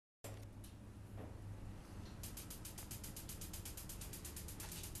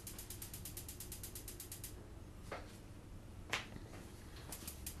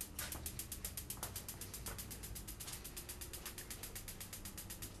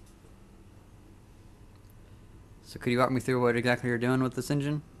So could you walk me through what exactly you're doing with this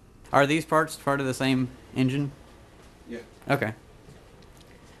engine? Are these parts part of the same engine? Yeah. Okay.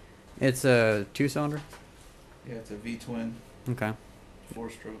 It's a 2-cylinder? Yeah, it's a V-twin, Okay.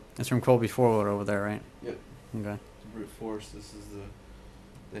 4-stroke. It's from Colby's four-wheeler over there, right? Yep. Okay. It's a brute force. This is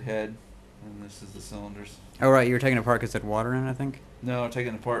the head, and this is the cylinders. Oh, right. You were taking it apart because it had water in it, I think? No, I'm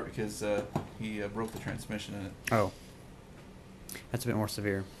taking it apart because he broke the transmission in it. Oh. That's a bit more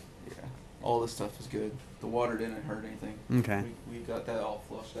severe. Yeah. All this stuff is good. The water didn't hurt anything. Okay. We got that all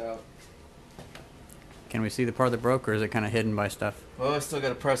flushed out. Can we see the part that broke, or is it kind of hidden by stuff? Well, I still got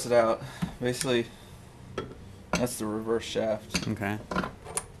to press it out. Basically, that's the reverse shaft. Okay.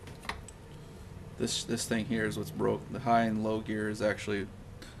 This thing here is what's broke. The high and low gear is actually,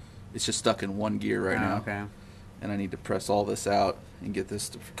 it's just stuck in one gear right now. Okay. And I need to press all this out and get this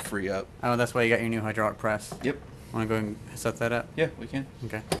to free up. Oh, that's why you got your new hydraulic press. Yep. Want to go and set that up? Yeah, we can.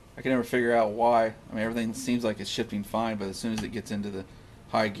 Okay. I can never figure out why. I mean, everything seems like it's shifting fine, but as soon as it gets into the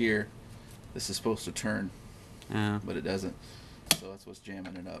high gear, this is supposed to turn, but it doesn't. So that's what's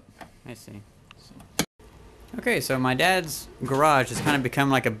jamming it up. I see. So. Okay, so my dad's garage has kind of become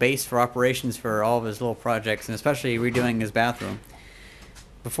like a base for operations for all of his little projects, and especially redoing his bathroom.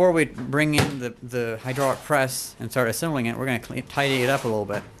 Before we bring in the hydraulic press and start assembling it, we're going to tidy it up a little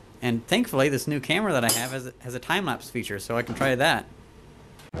bit. And thankfully, this new camera that I have has a time-lapse feature, so I can try that.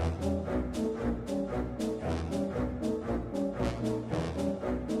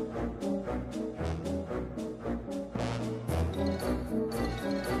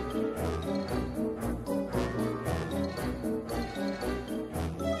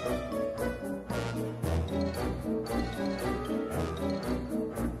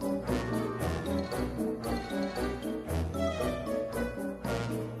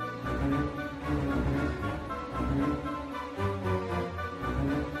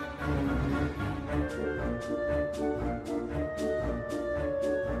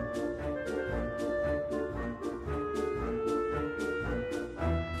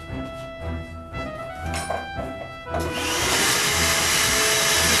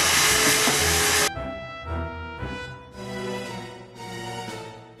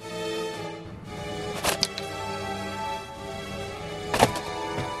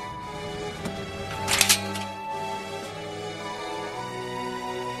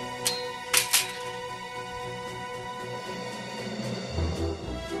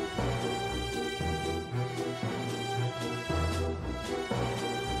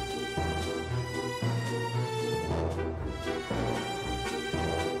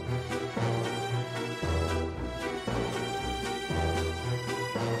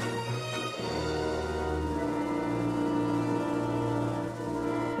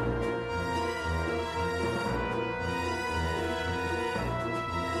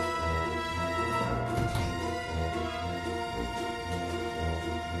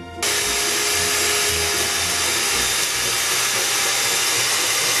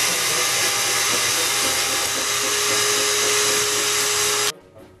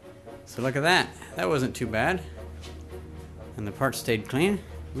 So look at that. That wasn't too bad. And the parts stayed clean.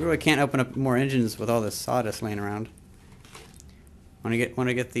 We really can't open up more engines with all this sawdust laying around. Want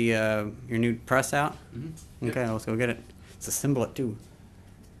to get the your new press out? Mm-hmm. Okay, let's go get it. Let's assemble it too.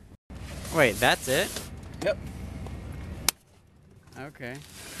 Wait, that's it? Yep. Okay.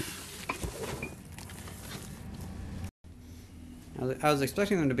 I was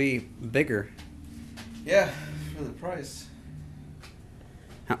expecting them to be bigger. Yeah, for the price.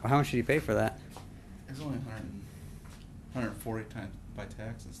 How much did you pay for that? It's only 140 times by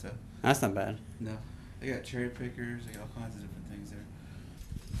tax and stuff. That's not bad. No. They got cherry pickers, they got all kinds of different things there.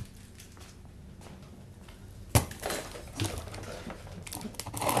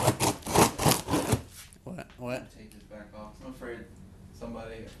 What? Take this back off. I'm afraid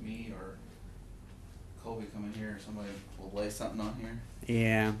somebody, me or Colby coming here, or somebody will lay something on here.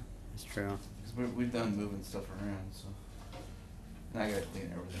 Yeah, that's true. Because we've done moving stuff around, so. And I gotta clean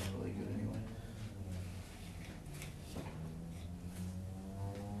everything really good anyway.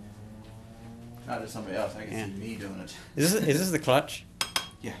 Not just somebody else, I can see me doing it. Is this the clutch?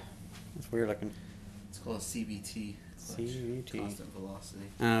 Yeah. That's weird looking. It's called a CVT. Clutch. CVT. Constant velocity.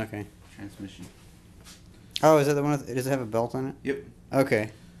 Oh, okay. Transmission. Oh, is that the one does it have a belt on it? Yep.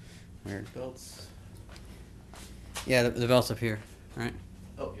 Okay. Weird. Belts. Yeah, the belt's up here, right?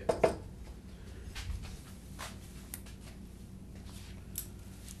 Oh, yeah.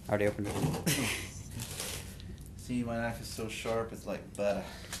 I already opened it. See, my knife is so sharp, it's like butter.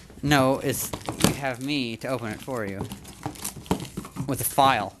 No, it's you have me to open it for you with a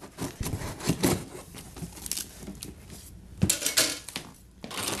file.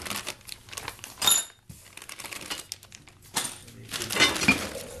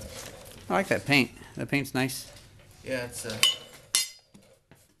 I like that paint. The paint's nice. Yeah, it's should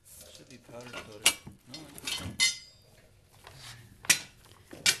be powder coated. No,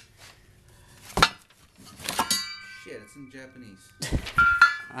 shit, it's in Japanese.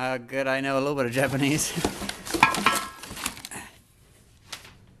 Good. I know a little bit of Japanese.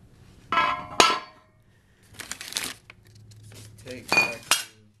 Take back to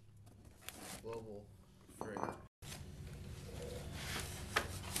global freight.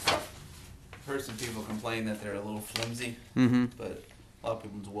 I've heard some people complain that they're a little flimsy, but a lot of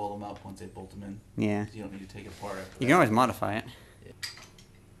people just weld them up once they bolt them in. Yeah. You don't need to take it apart after You can always modify it. Yeah.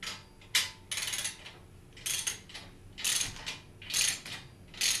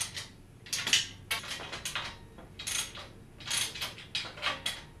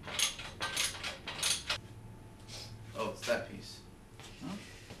 Oh, it's that piece. Huh?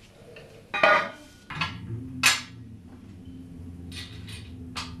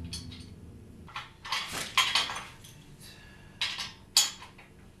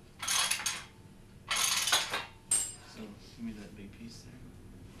 So, give me that big piece there.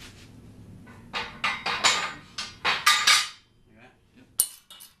 Yep.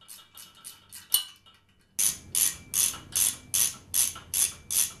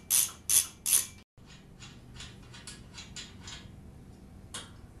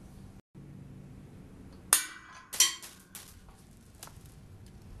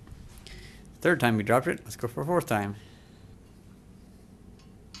 Third time you dropped it. Let's go for a fourth time.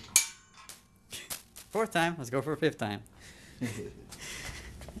 Fourth time. Let's go for a fifth time.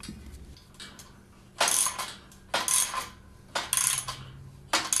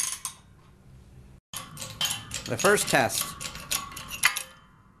 The first test.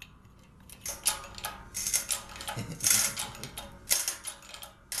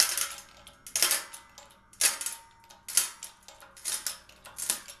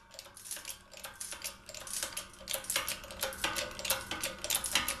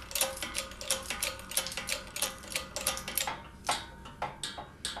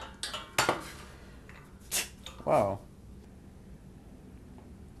 Whoa.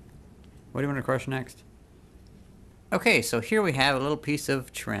 What do you want to crush next? Okay, so here we have a little piece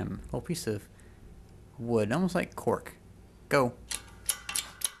of trim. A little piece of wood, almost like cork. Go.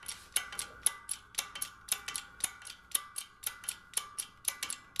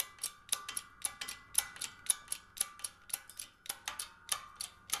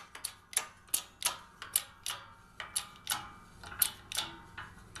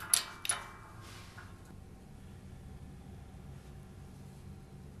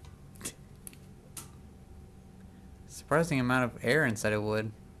 Surprising amount of air inside of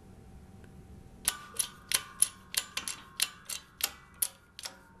wood.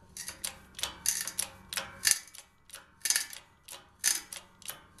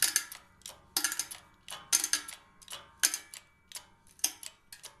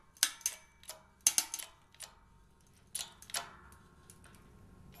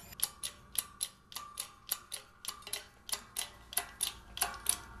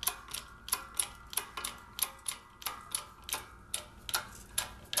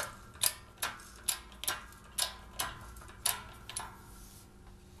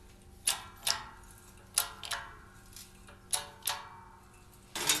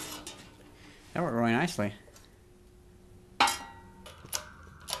 That worked really nicely.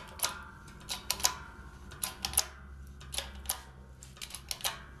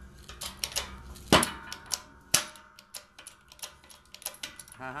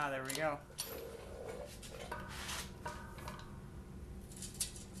 Haha, there we go.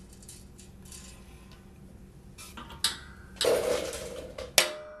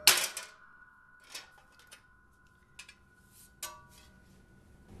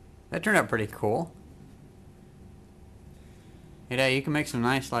 That turned out pretty cool. Yeah, you can make some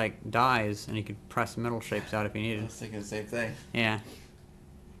nice like dies, and you could press metal shapes out if you I needed. was thinking the same thing. Yeah.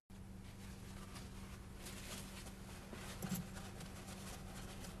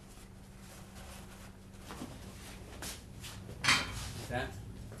 That.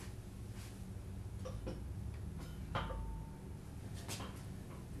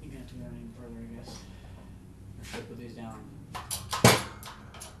 You can't do that any further, I guess. Or should I put these down?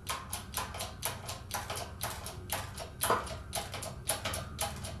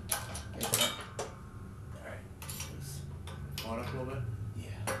 Up a little bit?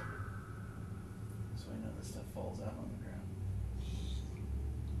 Yeah. So I know this stuff falls out on the ground.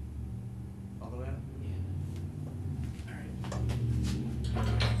 All the way up? Yeah. Alright.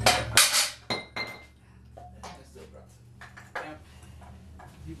 I still dropped it. Yep.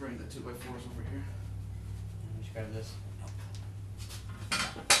 You bring the 2x4s over here. Let me just grab this.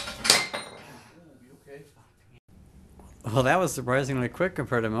 okay? Well, that was surprisingly quick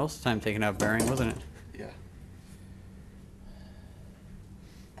compared to most of the time taking out bearing, wasn't it? Yeah.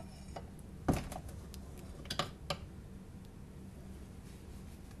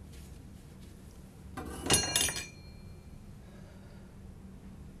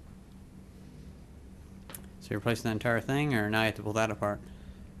 So you're replacing the entire thing, or now you have to pull that apart?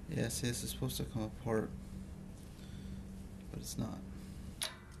 Yeah, see, this is supposed to come apart, but it's not.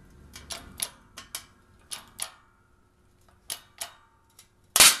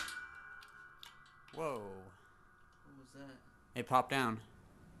 Whoa. What was that? It popped down.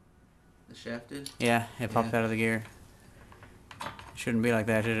 The shaft did? Yeah, it popped Yeah. out of the gear. It shouldn't be like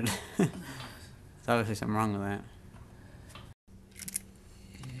that, should it? There's obviously something wrong with that.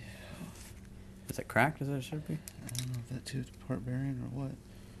 Yeah. Is it cracked as it should be? I don't know if that two-part bearing or what.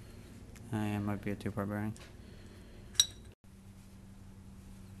 Yeah, it might be a 2-part bearing.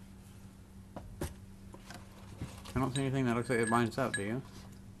 I don't see anything that looks like it lines up, do you?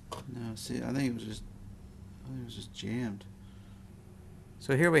 No, see, I think it was just jammed.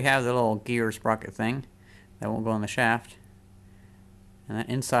 So here we have the little gear sprocket thing that won't go in the shaft. And that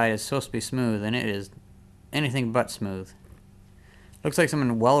inside is supposed to be smooth, and it is anything but smooth. Looks like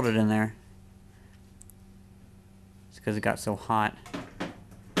someone welded in there. It's because it got so hot.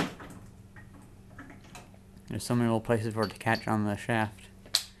 There's so many little places for it to catch on the shaft.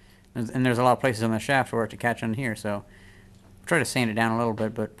 And there's a lot of places on the shaft for it to catch on here, so I'll try to sand it down a little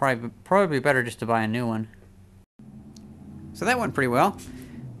bit, but probably better just to buy a new one. So that went pretty well.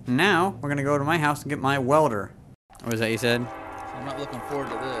 Now we're gonna go to my house and get my welder. What was that you said? I'm not looking forward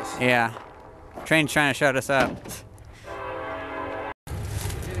to this. Yeah. Train's trying to shut us up.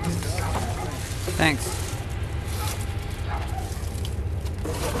 Thanks.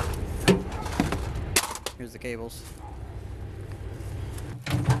 Here's the cables.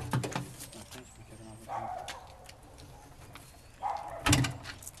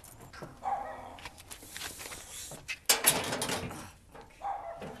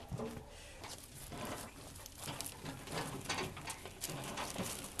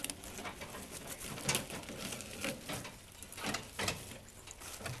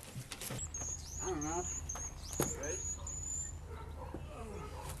 I don't know. Right?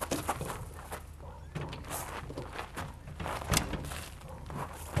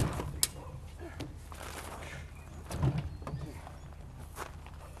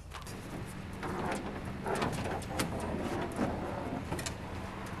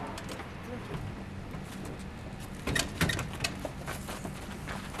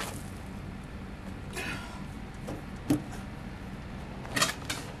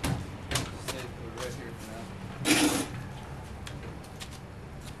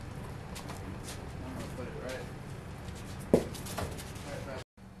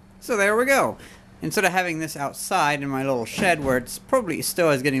 So there we go. Instead of having this outside in my little shed where it's probably still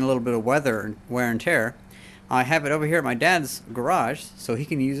is getting a little bit of wear and tear, I have it over here at my dad's garage so he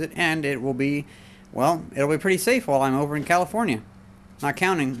can use it, and it will be, well, it'll be pretty safe while I'm over in California. Not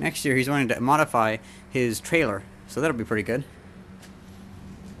counting next year he's wanting to modify his trailer, so that'll be pretty good.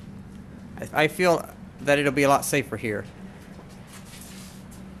 I feel that it'll be a lot safer here.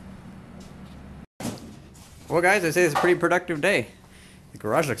 Well guys, I'd say it's a pretty productive day. The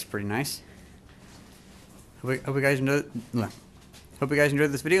garage looks pretty nice. Hope you guys enjoyed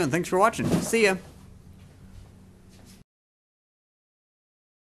this video, and thanks for watching. See ya!